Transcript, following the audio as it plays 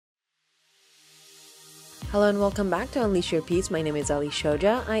Hello and welcome back to Unleash Your Peace. My name is Ali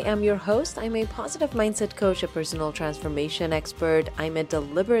Shoja. I am your host. I'm a positive mindset coach, a personal transformation expert. I'm a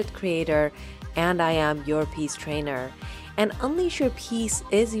deliberate creator, and I am your peace trainer. And Unleash Your Peace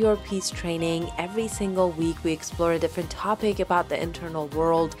is your peace training. Every single week, we explore a different topic about the internal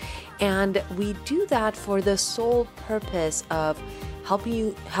world, and we do that for the sole purpose of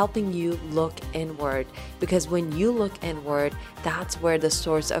helping you look inward, because when you look inward, that's where the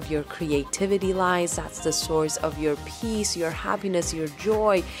source of your creativity lies. That's the source of your peace, your happiness, your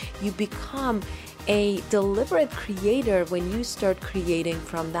joy. You become a deliberate creator when you start creating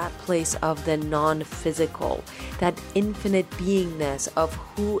from that place of the non-physical, that infinite beingness of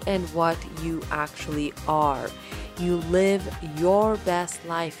who and what you actually are. You live your best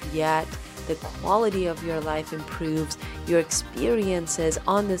life, yet the quality of your life improves, your experiences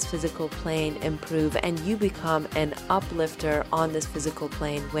on this physical plane improve, and you become an uplifter on this physical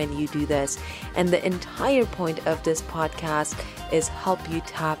plane when you do this. And the entire point of this podcast is help you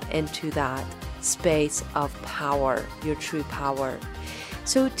tap into that space of power, your true power.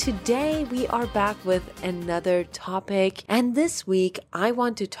 So today we are back with another topic, and this week I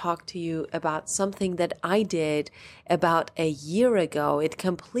want to talk to you about something that I did about a year ago. It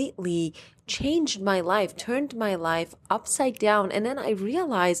completely changed my life, turned my life upside down, and then I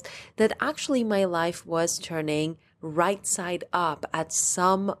realized that actually my life was turning right side up at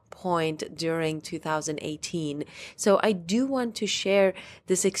some point during 2018. So I do want to share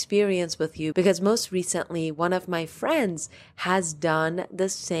this experience with you because most recently one of my friends has done the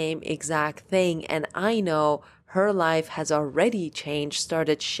same exact thing, and I know her life has already changed,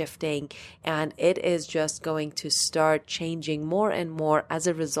 started shifting, and it is just going to start changing more and more as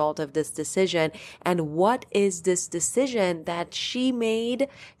a result of this decision. And what is this decision that she made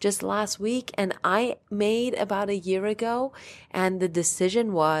just last week and I made about a year ago? And the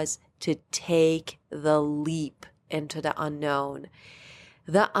decision was to take the leap into the unknown.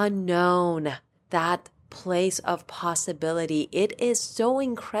 The unknown, that place of possibility. It is so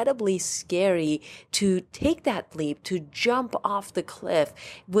incredibly scary to take that leap, to jump off the cliff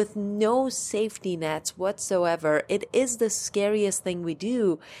with no safety nets whatsoever. It is the scariest thing we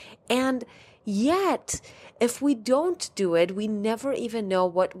do. And yet, if we don't do it, we never even know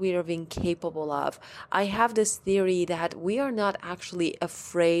what we are being capable of. I have this theory that we are not actually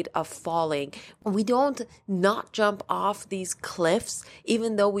afraid of falling. We don't not jump off these cliffs,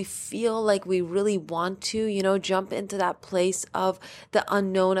 even though we feel like we really want to, jump into that place of the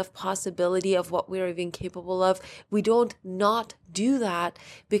unknown, of possibility of what we're even capable of. We don't not do that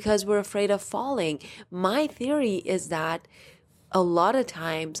because we're afraid of falling. My theory is that a lot of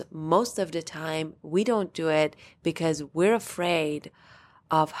times, most of the time, we don't do it because we're afraid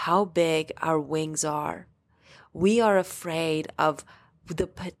of how big our wings are. We are afraid of the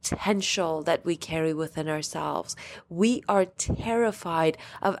potential that we carry within ourselves. We are terrified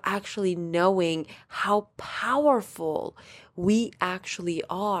of actually knowing how powerful we actually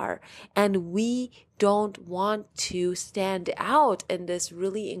are. And we don't want to stand out in this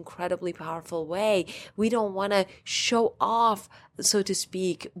really incredibly powerful way. We don't want to show off, so to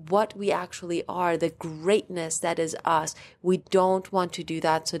speak, what we actually are, the greatness that is us. We don't want to do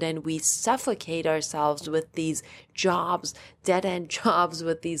that. So then we suffocate ourselves with these jobs, dead-end jobs,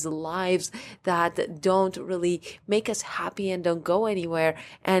 with these lives that don't really make us happy and don't go anywhere.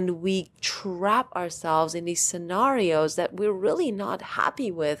 And we trap ourselves in these scenarios that we're really not happy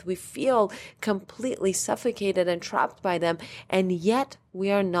with. We feel completely suffocated and trapped by them, and yet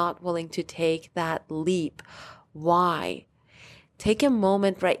we are not willing to take that leap. Why? Take a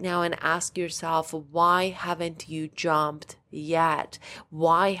moment right now and ask yourself, why haven't you jumped yet?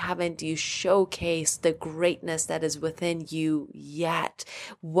 Why haven't you showcased the greatness that is within you yet?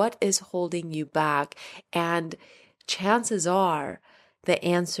 What is holding you back? And chances are the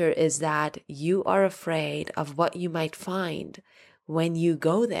answer is that you are afraid of what you might find. When you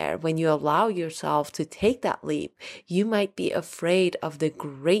go there, when you allow yourself to take that leap, you might be afraid of the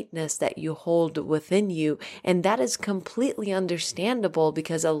greatness that you hold within you. And that is completely understandable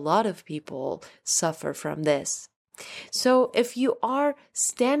because a lot of people suffer from this. So if you are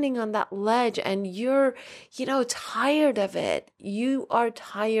standing on that ledge and you're, tired of it, you are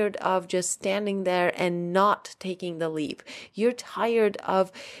tired of just standing there and not taking the leap. You're tired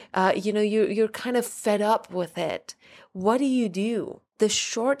of, you're kind of fed up with it. What do? The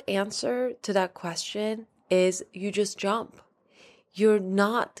short answer to that question is you just jump. You're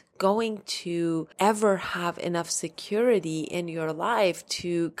not going to ever have enough security in your life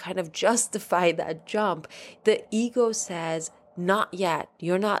to kind of justify that jump. The ego says, not yet.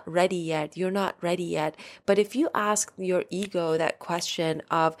 You're not ready yet. You're not ready yet. But if you ask your ego that question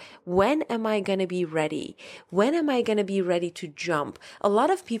of, when am I going to be ready? When am I going to be ready to jump? A lot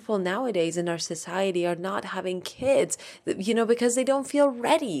of people nowadays in our society are not having kids, because they don't feel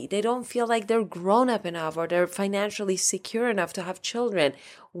ready. They don't feel like they're grown up enough or they're financially secure enough to have children.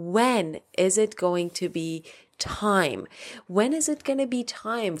 When is it going to be time? When is it going to be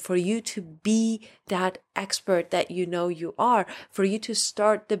time for you to be that expert that you know you are, for you to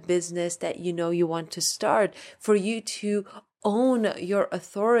start the business that you know you want to start, for you to own your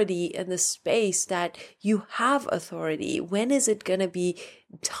authority in the space that you have authority? When is it going to be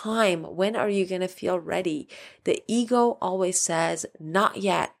time? When are you going to feel ready? The ego always says, not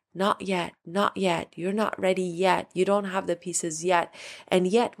yet. Not yet, not yet. You're not ready yet. You don't have the pieces yet. And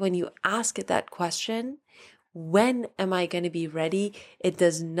yet, when you ask it that question, when am I going to be ready? It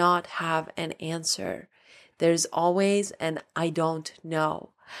does not have an answer. There's always an I don't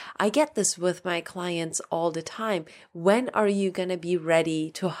know. I get this with my clients all the time. When are you going to be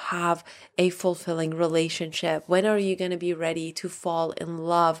ready to have a fulfilling relationship? When are you going to be ready to fall in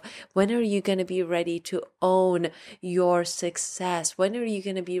love? When are you going to be ready to own your success? When are you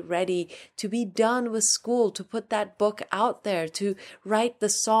going to be ready to be done with school, to put that book out there, to write the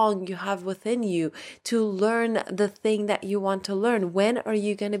song you have within you, to learn the thing that you want to learn? When are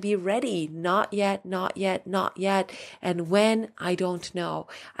you going to be ready? Not yet, not yet, not yet. And when, I don't know.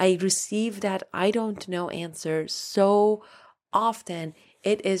 I receive that I don't know answer so often,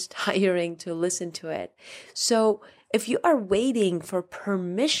 it is tiring to listen to it. So if you are waiting for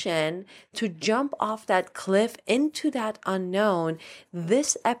permission to jump off that cliff into that unknown,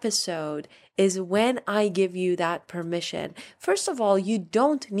 this episode is when I give you that permission. First of all, you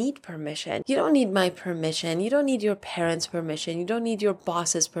don't need permission. You don't need my permission. You don't need your parents' permission. You don't need your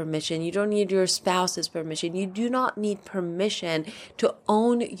boss's permission. You don't need your spouse's permission. You do not need permission to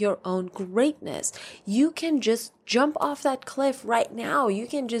own your own greatness. You can just jump off that cliff right now. You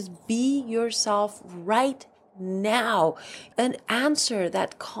can just be yourself right now and answer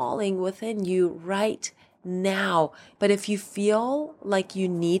that calling within you right now. But if you feel like you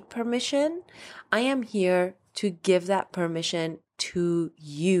need permission, I am here to give that permission to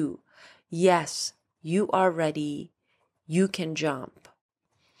you. Yes, you are ready. You can jump.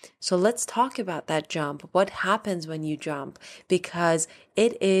 So let's talk about that jump. What happens when you jump? Because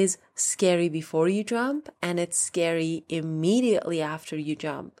it is scary before you jump and it's scary immediately after you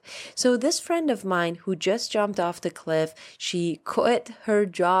jump. So this friend of mine who just jumped off the cliff, she quit her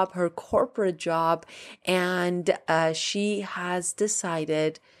job, her corporate job, and she has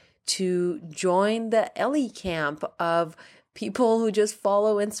decided to join the Ellie camp of people who just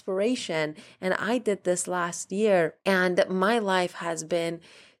follow inspiration. And I did this last year, and my life has been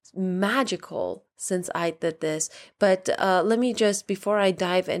magical since I did this. But let me just, before I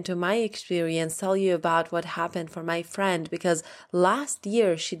dive into my experience, tell you about what happened for my friend, because last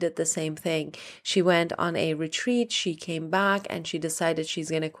year she did the same thing. She went on a retreat, she came back, and she decided she's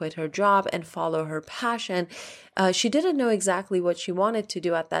going to quit her job and follow her passion. She didn't know exactly what she wanted to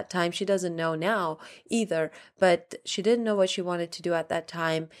do at that time. She doesn't know now either, but she didn't know what she wanted to do at that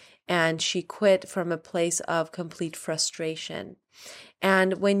time. And she quit from a place of complete frustration.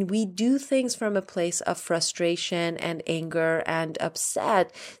 And when we do things from a place of frustration and anger and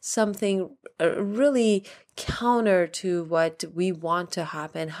upset, something really counter to what we want to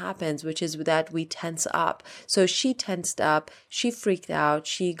happen happens, which is that we tense up. So she tensed up, she freaked out,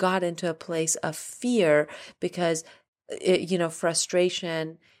 she got into a place of fear because,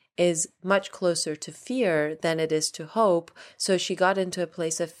 frustration is much closer to fear than it is to hope. So she got into a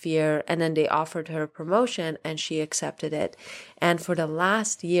place of fear, and then they offered her a promotion and she accepted it. And for the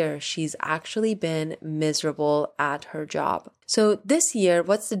last year, she's actually been miserable at her job. So this year,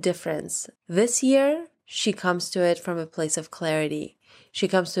 what's the difference? This year, she comes to it from a place of clarity. She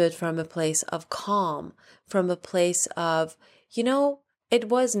comes to it from a place of calm, from a place of, it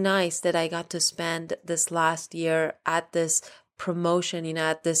was nice that I got to spend this last year at this promotion,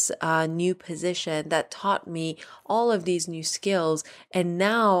 at this new position that taught me all of these new skills. And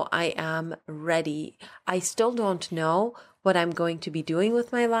now I am ready. I still don't know what I'm going to be doing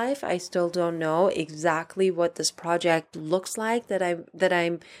with my life. I still don't know exactly what this project looks like that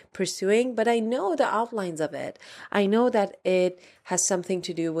I'm pursuing, but I know the outlines of it. I know that it has something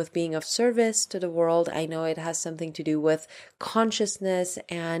to do with being of service to the world. I know it has something to do with consciousness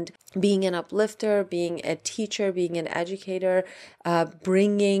and being an uplifter, being a teacher, being an educator,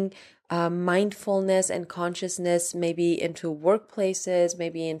 bringing mindfulness and consciousness, maybe into workplaces,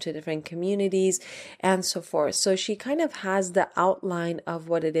 maybe into different communities, and so forth. So she kind of has the outline of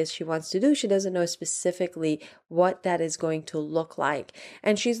what it is she wants to do. She doesn't know specifically what that is going to look like.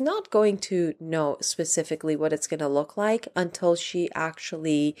 And she's not going to know specifically what it's going to look like until she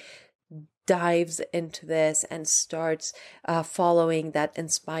actually dives into this and starts following that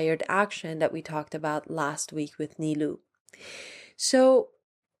inspired action that we talked about last week with Nilu. So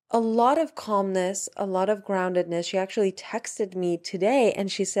a lot of calmness, a lot of groundedness. She actually texted me today and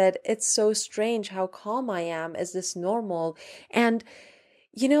she said, it's so strange how calm I am. Is this normal? And,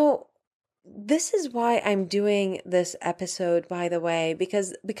 this is why I'm doing this episode, by the way,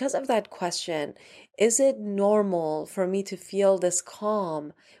 because of that question. Is it normal for me to feel this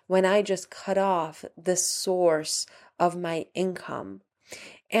calm when I just cut off the source of my income?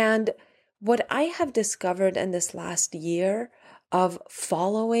 And what I have discovered in this last year of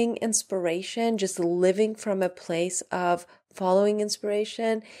following inspiration, just living from a place of following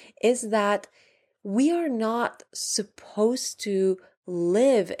inspiration, is that we are not supposed to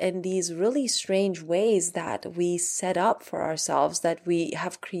live in these really strange ways that we set up for ourselves, that we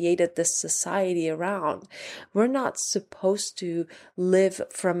have created this society around. We're not supposed to live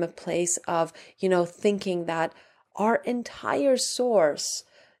from a place of, thinking that our entire source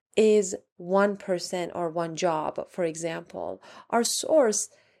is one person or one job, for example. Our source,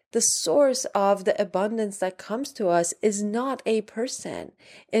 the source of the abundance that comes to us, is not a person,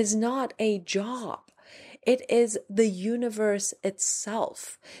 is not a job. It is the universe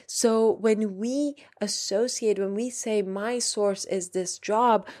itself. So when we say my source is this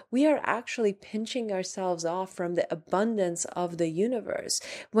job, we are actually pinching ourselves off from the abundance of the universe.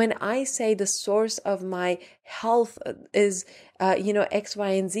 When I say the source of my health is, X, Y,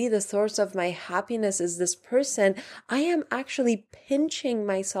 and Z, the source of my happiness is this person, I am actually pinching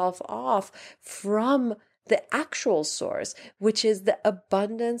myself off from the actual source, which is the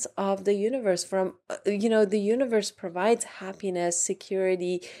abundance of the universe. The universe provides happiness,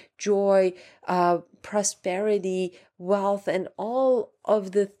 security, joy, prosperity, wealth, and all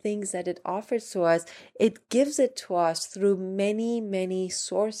of the things that it offers to us. It gives it to us through many, many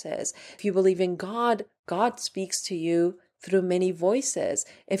sources. If you believe in God, God speaks to you through many voices.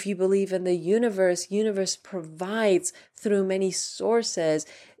 If you believe in the universe provides through many sources.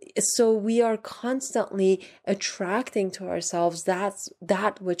 So we are constantly attracting to ourselves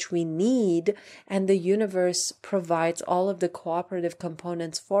that which we need, and the universe provides all of the cooperative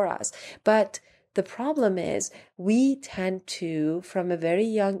components for us. But the problem is we tend to, from a very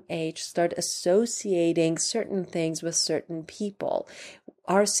young age, start associating certain things with certain people.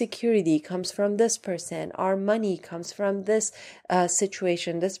 Our security comes from this person. Our money comes from this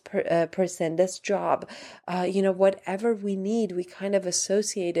situation, this person, this job. Whatever we need, we kind of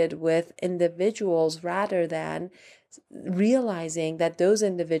associate it with individuals rather than realizing that those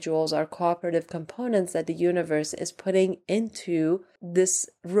individuals are cooperative components that the universe is putting into this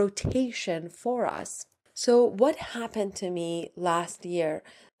rotation for us. So what happened to me last year?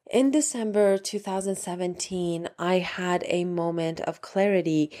 In December 2017, I had a moment of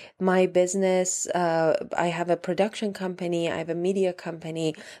clarity. My business, I have a production company, I have a media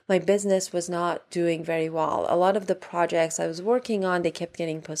company. My business was not doing very well. A lot of the projects I was working on, they kept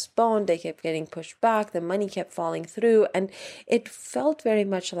getting postponed, they kept getting pushed back, the money kept falling through, and it felt very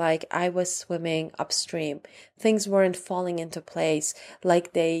much like I was swimming upstream. Things weren't falling into place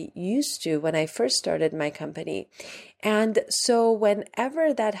like they used to when I first started my company. And so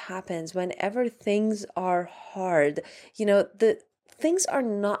whenever that happens, whenever things are hard, the things are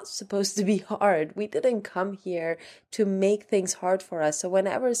not supposed to be hard. We didn't come here to make things hard for us. So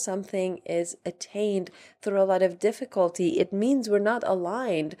whenever something is attained through a lot of difficulty, it means we're not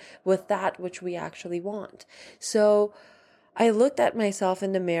aligned with that which we actually want. So I looked at myself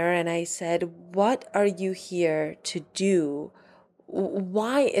in the mirror and I said, what are you here to do?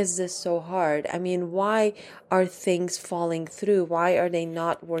 Why is this so hard? I mean, why are things falling through? Why are they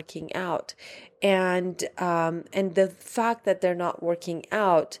not working out? And the fact that they're not working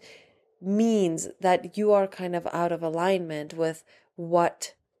out means that you are kind of out of alignment with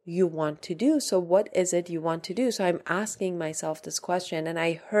what you want to do. So what is it you want to do? So I'm asking myself this question, and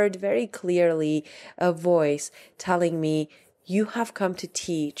I heard very clearly a voice telling me, you have come to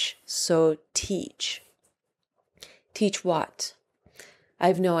teach, so teach. Teach what? I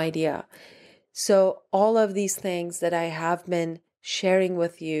have no idea. So all of these things that I have been sharing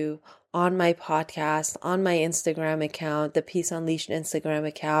with you on my podcast, on my Instagram account, the Peace Unleashed Instagram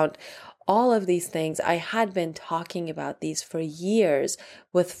account, all of these things, I had been talking about these for years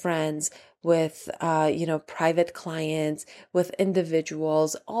with friends, with, private clients, with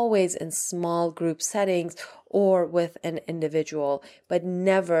individuals, always in small group settings or with an individual, but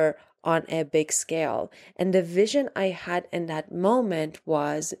never on a big scale. And the vision I had in that moment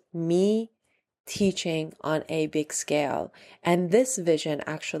was me teaching on a big scale. And this vision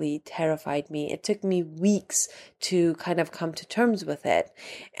actually terrified me. It took me weeks to kind of come to terms with it.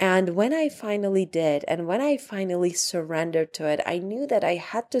 And when I finally did, and when I finally surrendered to it, I knew that I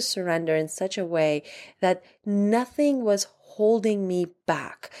had to surrender in such a way that nothing was holding me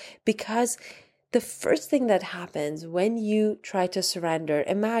back. Because the first thing that happens when you try to surrender,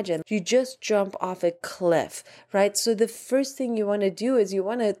 imagine you just jump off a cliff, right? So the first thing you want to do is you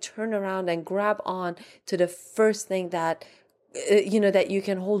want to turn around and grab on to the first thing that that you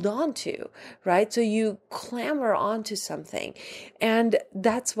can hold on to, right? So you clamor onto something. And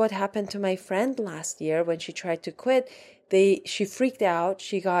that's what happened to my friend last year when she tried to quit. She freaked out.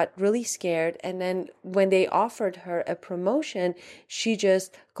 She got really scared. And then when they offered her a promotion, she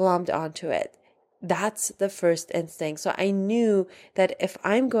just glommed onto it. That's the first instinct. So I knew that if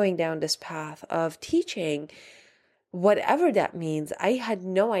I'm going down this path of teaching, whatever that means, I had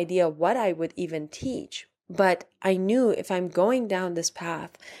no idea what I would even teach. But I knew if I'm going down this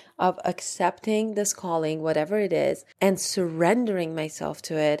path of accepting this calling, whatever it is, and surrendering myself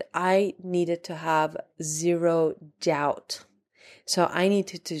to it, I needed to have zero doubt. So I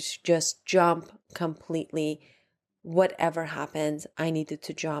needed to just jump completely. Whatever happens, I needed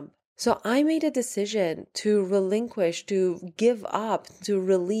to jump. So I made a decision to relinquish, to give up, to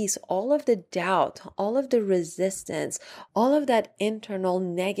release all of the doubt, all of the resistance, all of that internal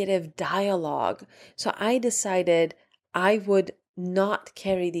negative dialogue. So I decided I would not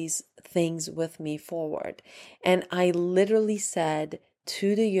carry these things with me forward. And I literally said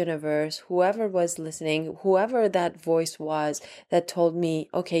to the universe, whoever was listening, whoever that voice was that told me,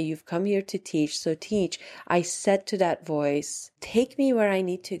 okay, you've come here to teach, so teach. I said to that voice, take me where I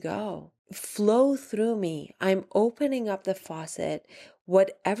need to go. Flow through me. I'm opening up the faucet.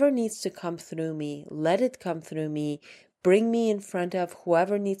 Whatever needs to come through me, let it come through me. Bring me in front of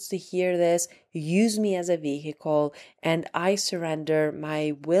whoever needs to hear this. Use me as a vehicle, and I surrender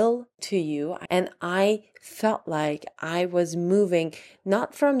my will to you. And I felt like I was moving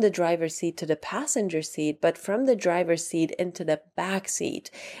not from the driver's seat to the passenger seat, but from the driver's seat into the back seat.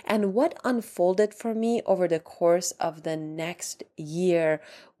 And what unfolded for me over the course of the next year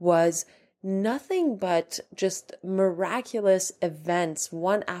was nothing but just miraculous events,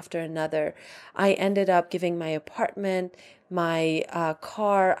 one after another. I ended up giving my apartment, my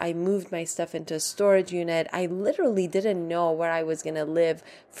car. I moved my stuff into a storage unit. I literally didn't know where I was going to live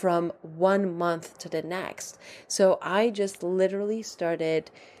from 1 month to the next. So I just literally started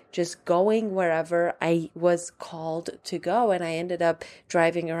just going wherever I was called to go. And I ended up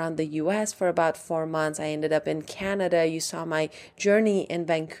driving around the US for about 4 months. I ended up in Canada. You saw my journey in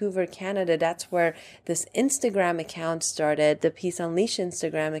Vancouver, Canada. That's where this Instagram account started. The Peace Unleashed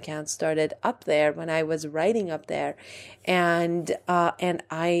Instagram account started up there when I was writing up there. And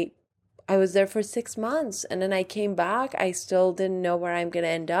I was there for 6 months, and then I came back. I still didn't know where I'm going to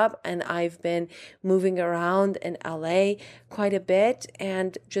end up. And I've been moving around in LA quite a bit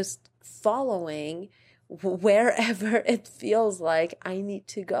and just following wherever it feels like I need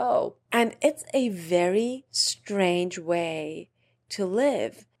to go. And it's a very strange way to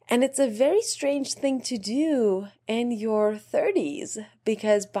live. And it's a very strange thing to do in your 30s,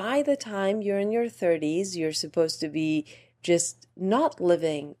 because by the time you're in your 30s, you're supposed to be just not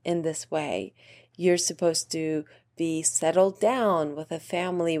living in this way. You're supposed to be settled down with a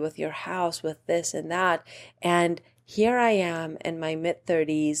family, with your house, with this and that. And here I am in my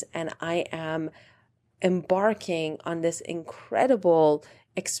mid-30s, and I am embarking on this incredible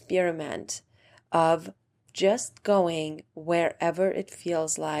experiment of just going wherever it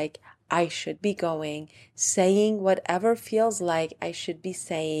feels like I should be going, saying whatever feels like I should be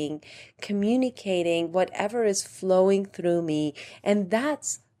saying, communicating whatever is flowing through me. And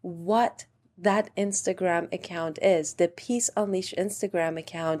that's what that Instagram account is. The Peace Unleashed Instagram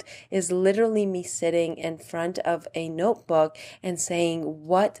account is literally me sitting in front of a notebook and saying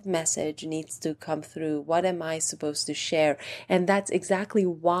what message needs to come through. What am I supposed to share? And that's exactly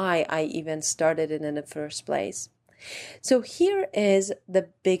why I even started it in the first place. So here is the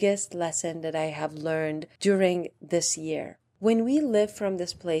biggest lesson that I have learned during this year. When we live from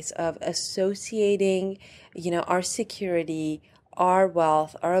this place of associating, our security, our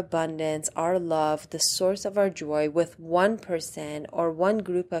wealth, our abundance, our love, the source of our joy with one person or one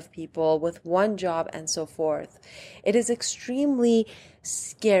group of people, with one job and so forth, it is extremely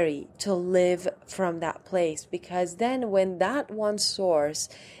scary to live from that place, because then when that one source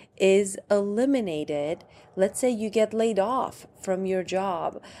is eliminated, let's say you get laid off from your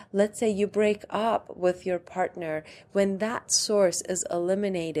job, let's say you break up with your partner, when that source is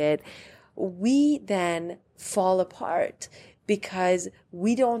eliminated, we then fall apart because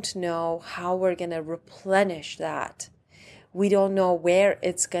we don't know how we're going to replenish that. We don't know where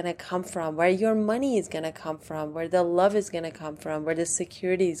it's going to come from, where your money is going to come from, where the love is going to come from, where the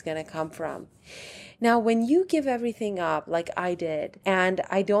security is going to come from. Now, when you give everything up like I did, and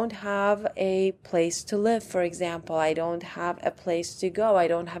I don't have a place to live, for example, I don't have a place to go, I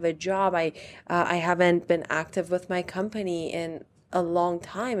don't have a job, I haven't been active with my company in a long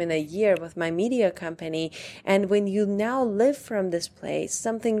time, in a year with my media company. And when you now live from this place,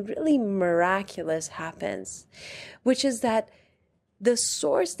 something really miraculous happens, which is that the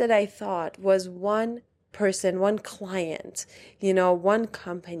source that I thought was one person, one client, one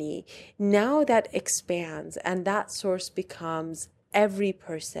company, now that expands and that source becomes every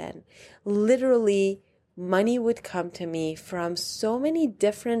person. Literally, money would come to me from so many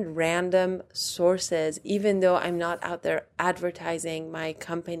different random sources, even though I'm not out there advertising my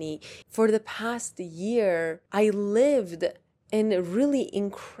company. For the past year, I lived in really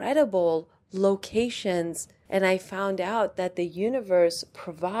incredible locations, and I found out that the universe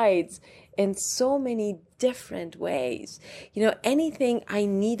provides in so many different ways. Anything I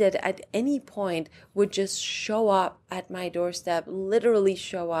needed at any point would just show up at my doorstep, literally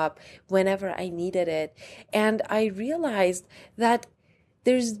show up whenever I needed it. And I realized that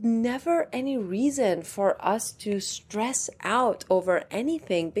there's never any reason for us to stress out over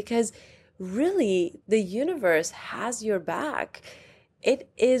anything, because really the universe has your back.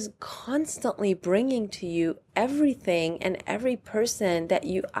 It is constantly bringing to you everything and every person that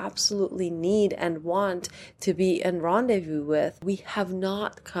you absolutely need and want to be in rendezvous with. We have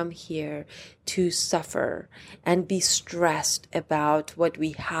not come here to suffer and be stressed about what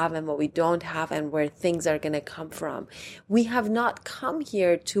we have and what we don't have and where things are going to come from. We have not come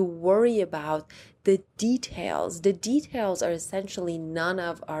here to worry about the details. The details are essentially none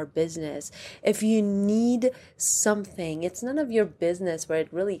of our business. If you need something, it's none of your business where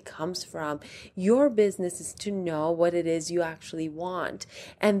it really comes from. Your business is to know what it is you actually want,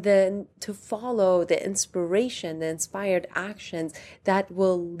 and then to follow the inspiration, the inspired actions that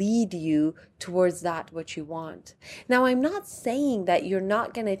will lead you towards that what you want. Now, I'm not saying that you're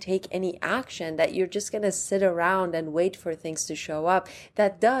not going to take any action, that you're just going to sit around and wait for things to show up.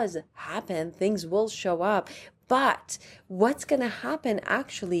 That does happen. Things will show up. But what's going to happen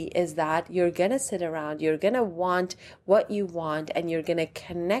actually is that you're going to sit around, you're going to want what you want, and you're going to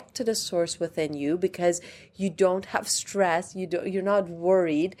connect to the source within you because you don't have stress, you're not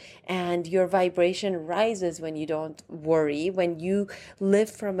worried, and your vibration rises when you don't worry, when you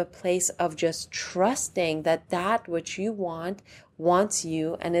live from a place of just trusting that which you wants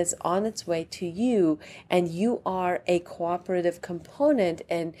you and is on its way to you, and you are a cooperative component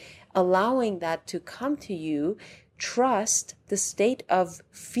in allowing that to come to you. Trust, the state of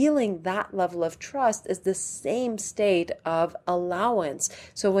feeling that level of trust, is the same state of allowance.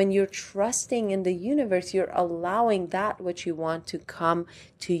 So when you're trusting in the universe, you're allowing that which you want to come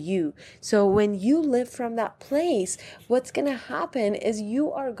to you. So when you live from that place, what's going to happen is you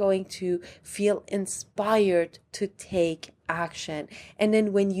are going to feel inspired to take action. And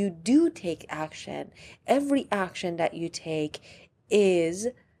then when you do take action, every action that you take is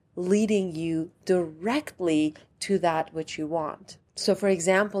leading you directly to that which you want. So for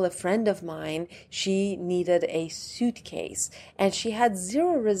example, a friend of mine, she needed a suitcase and she had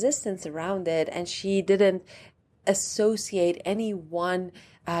zero resistance around it, and she didn't associate any one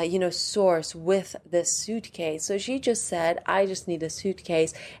source with this suitcase. So she just said, I just need a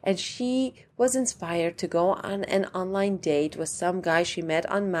suitcase. And she was inspired to go on an online date with some guy she met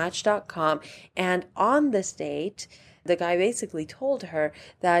on Match.com. And on this date, the guy basically told her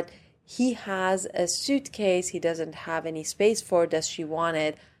that he has a suitcase he doesn't have any space for. Does she want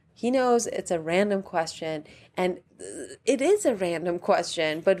it? He knows it's a random question, and it is a random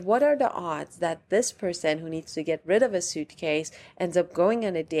question, but what are the odds that this person who needs to get rid of a suitcase ends up going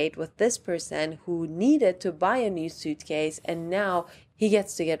on a date with this person who needed to buy a new suitcase, and now he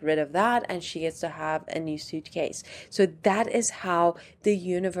gets to get rid of that and she gets to have a new suitcase. So that is how the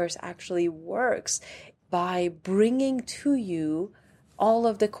universe actually works, by bringing to you all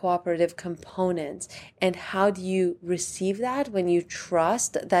of the cooperative components. And how do you receive that? When you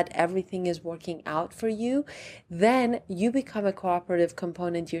trust that everything is working out for you, then you become a cooperative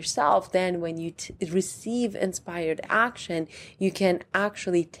component yourself. Then when you receive inspired action, you can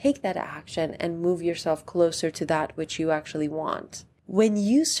actually take that action and move yourself closer to that which you actually want. When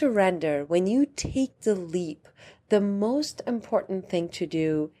you surrender, when you take the leap, the most important thing to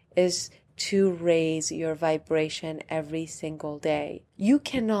do is to raise your vibration every single day. You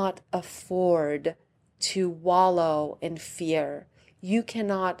cannot afford to wallow in fear. You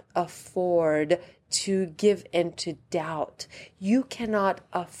cannot afford to give into doubt. You cannot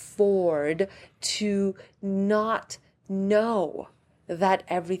afford to not know that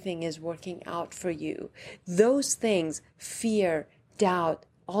everything is working out for you. Those things, fear, doubt,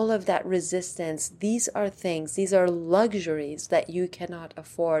 all of that resistance, these are things, these are luxuries that you cannot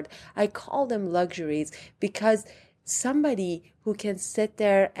afford. I call them luxuries because somebody who can sit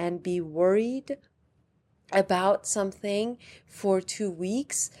there and be worried about something for 2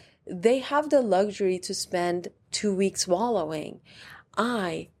 weeks, they have the luxury to spend 2 weeks wallowing.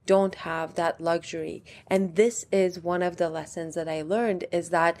 I don't have that luxury. And this is one of the lessons that I learned,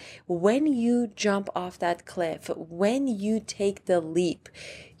 is that when you jump off that cliff, when you take the leap,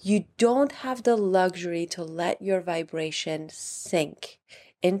 you don't have the luxury to let your vibration sink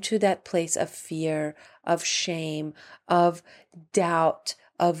into that place of fear, of shame, of doubt,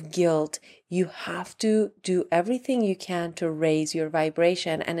 of guilt. You have to do everything you can to raise your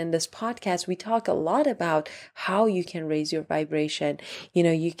vibration. And in this podcast, we talk a lot about how you can raise your vibration.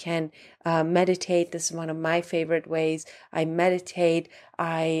 You can meditate. This is one of my favorite ways. I meditate.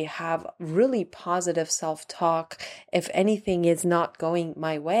 I have really positive self-talk. If anything is not going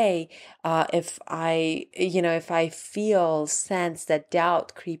my way, if I sense that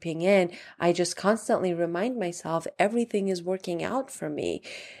doubt creeping in, I just constantly remind myself everything is working out for me.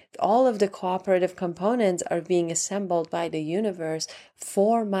 All of the cooperative components are being assembled by the universe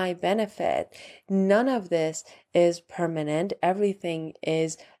for my benefit. None of this is permanent. Everything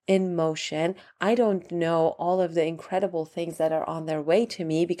is in motion. I don't know all of the incredible things that are on their way to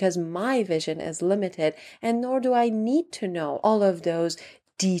me because my vision is limited, and nor do I need to know all of those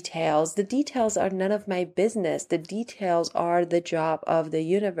details. The details are none of my business. The details are the job of the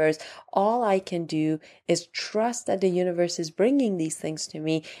universe. All I can do is trust that the universe is bringing these things to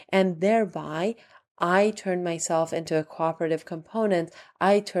me, and thereby I turn myself into a cooperative component.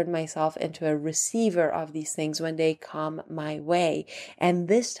 I turn myself into a receiver of these things when they come my way. And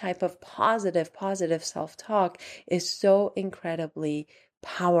this type of positive self-talk is so incredibly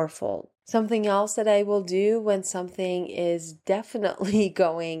powerful. Something else that I will do when something is definitely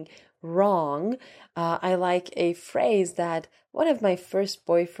going wrong, I like a phrase that one of my first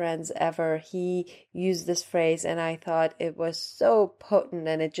boyfriends ever, he used this phrase, and I thought it was so potent,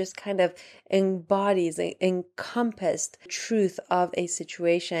 and it just kind of encompassed the truth of a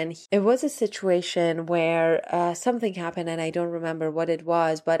situation. It was a situation where something happened, and I don't remember what it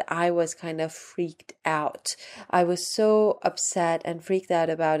was, but I was kind of freaked out. I was so upset and freaked out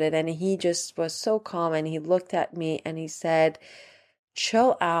about it, and he just was so calm, and he looked at me and he said,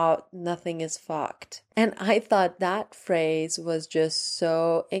 "Chill out, nothing is fucked." And I thought that phrase was just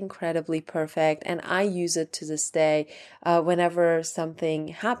so incredibly perfect. And I use it to this day. Whenever something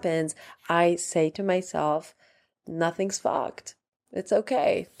happens, I say to myself, nothing's fucked. It's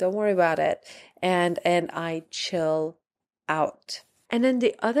okay. Don't worry about it. And I chill out. And then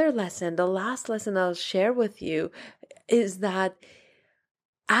the other lesson, the last lesson I'll share with you is that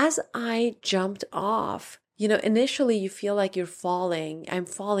as I jumped off, initially you feel like you're falling. I'm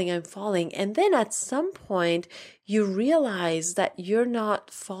falling. And then at some point you realize that you're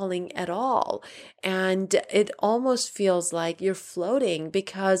not falling at all. And it almost feels like you're floating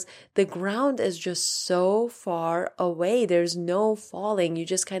because the ground is just so far away. There's no falling. You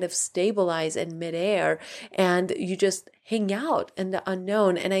just kind of stabilize in midair and you just hang out in the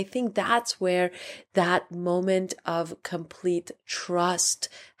unknown. And I think that's where that moment of complete trust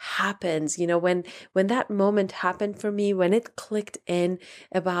happens. When that moment happened for me, when it clicked in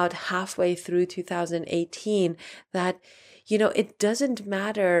about halfway through 2018, that, it doesn't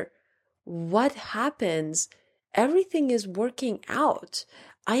matter what happens, everything is working out.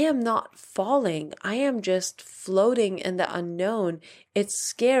 I am not falling. I am just floating in the unknown. It's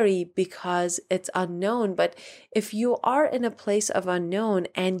scary because it's unknown. But if you are in a place of unknown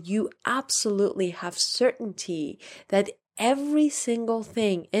and you absolutely have certainty that every single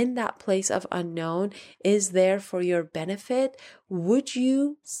thing in that place of unknown is there for your benefit, would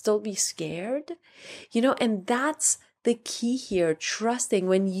you still be scared? And that's the key here, trusting.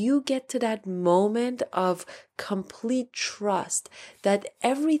 When you get to that moment of complete trust that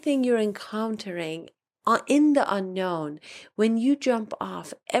everything you're encountering in the unknown, when you jump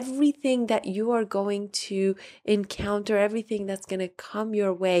off, everything that you are going to encounter, everything that's going to come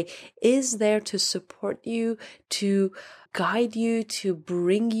your way is there to support you, to guide you, to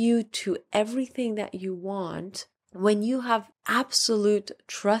bring you to everything that you want. When you have absolute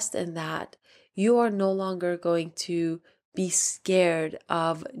trust in that, you are no longer going to be scared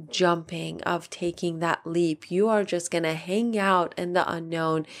of jumping, of taking that leap. You are just going to hang out in the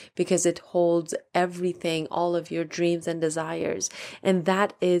unknown because it holds everything, all of your dreams and desires. And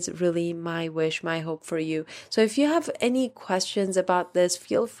that is really my wish, my hope for you. So if you have any questions about this,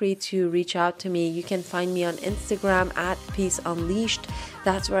 feel free to reach out to me. You can find me on Instagram at Peace Unleashed.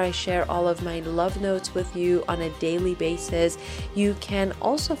 That's where I share all of my love notes with you on a daily basis. You can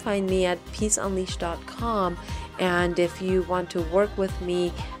also find me at peaceunleashed.com. And if you want to work with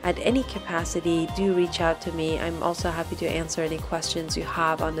me at any capacity, do reach out to me. I'm also happy to answer any questions you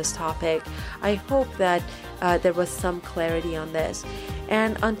have on this topic. I hope that there was some clarity on this.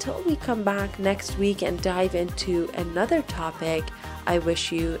 And until we come back next week and dive into another topic, I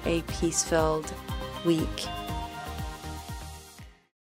wish you a peace-filled week.